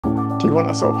Do you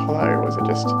want a sort of hello, or is it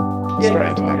just straight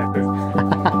into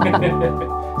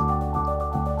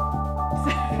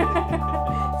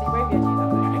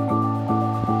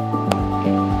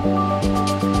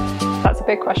That's a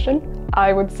big question.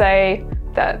 I would say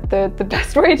that the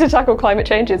best way to tackle climate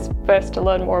change is first to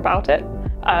learn more about it,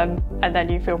 and then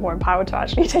you feel more empowered to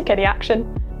actually take any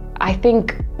action. I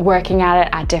think working at it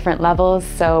at different levels,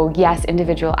 so yes,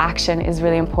 individual action is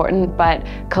really important, but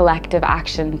collective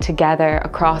action together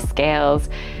across scales,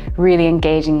 really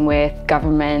engaging with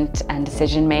government and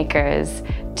decision makers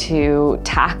to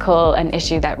tackle an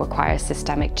issue that requires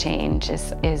systemic change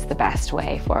is the best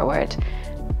way forward.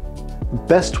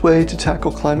 Best way to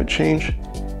tackle climate change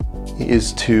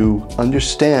is to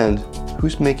understand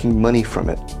who's making money from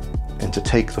it and to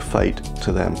take the fight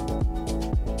to them.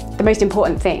 The most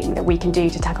important thing that we can do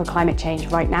to tackle climate change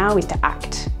right now is to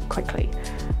act quickly.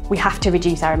 We have to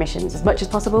reduce our emissions as much as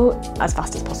possible, as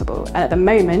fast as possible. And at the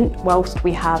moment, whilst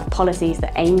we have policies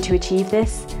that aim to achieve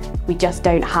this, we just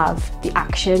don't have the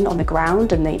action on the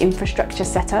ground and the infrastructure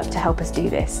set up to help us do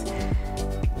this.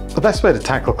 The best way to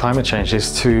tackle climate change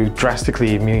is to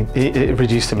drastically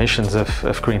reduce emissions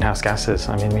of greenhouse gases.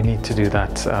 I mean, we need to do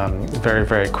that very,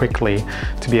 very quickly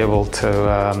to be able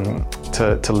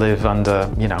to live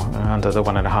under, under the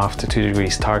 1.5 to 2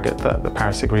 degrees target that the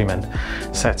Paris Agreement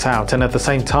sets out. And at the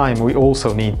same time, we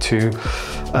also need to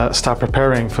start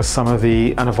preparing for some of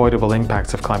the unavoidable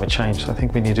impacts of climate change. So I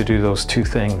think we need to do those two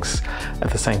things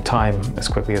at the same time as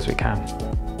quickly as we can.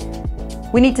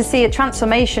 We need to see a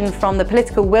transformation from the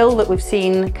political will that we've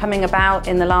seen coming about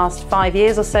in the last 5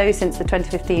 years or so since the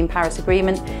 2015 Paris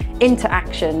Agreement into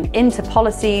action, into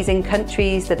policies in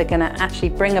countries that are going to actually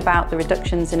bring about the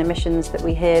reductions in emissions that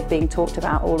we hear being talked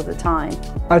about all of the time.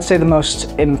 I'd say the most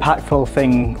impactful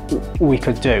thing we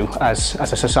could do as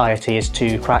a society is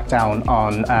to crack down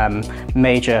on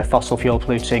major fossil fuel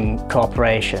polluting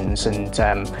corporations and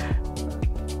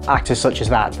actors such as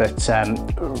that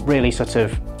really sort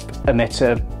of emit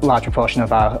a large proportion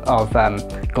of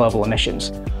global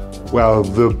emissions. Well,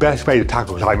 the best way to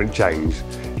tackle climate change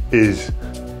is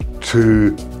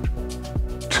to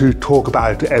talk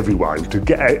about it to everyone, to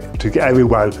get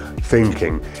everyone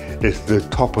thinking. It's the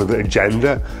top of the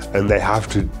agenda and they have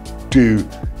to do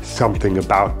something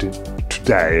about it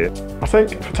today. I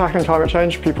think for tackling climate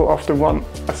change, people often want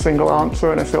a single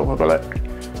answer and a silver bullet,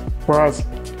 whereas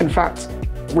in fact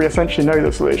we essentially know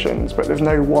the solutions, but there's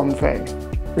no one thing.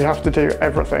 We have to do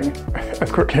everything as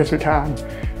quickly as we can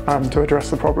to address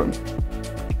the problem.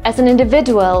 As an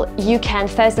individual, you can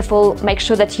first of all make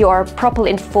sure that you are properly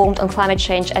informed on climate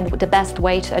change and the best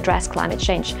way to address climate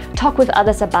change. Talk with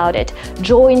others about it,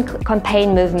 join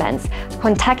campaign movements,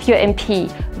 contact your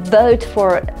MP, vote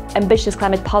for ambitious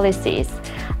climate policies,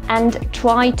 and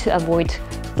try to avoid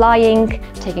flying,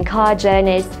 taking car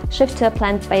journeys, shift to a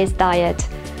plant-based diet.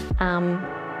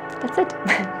 That's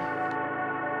it.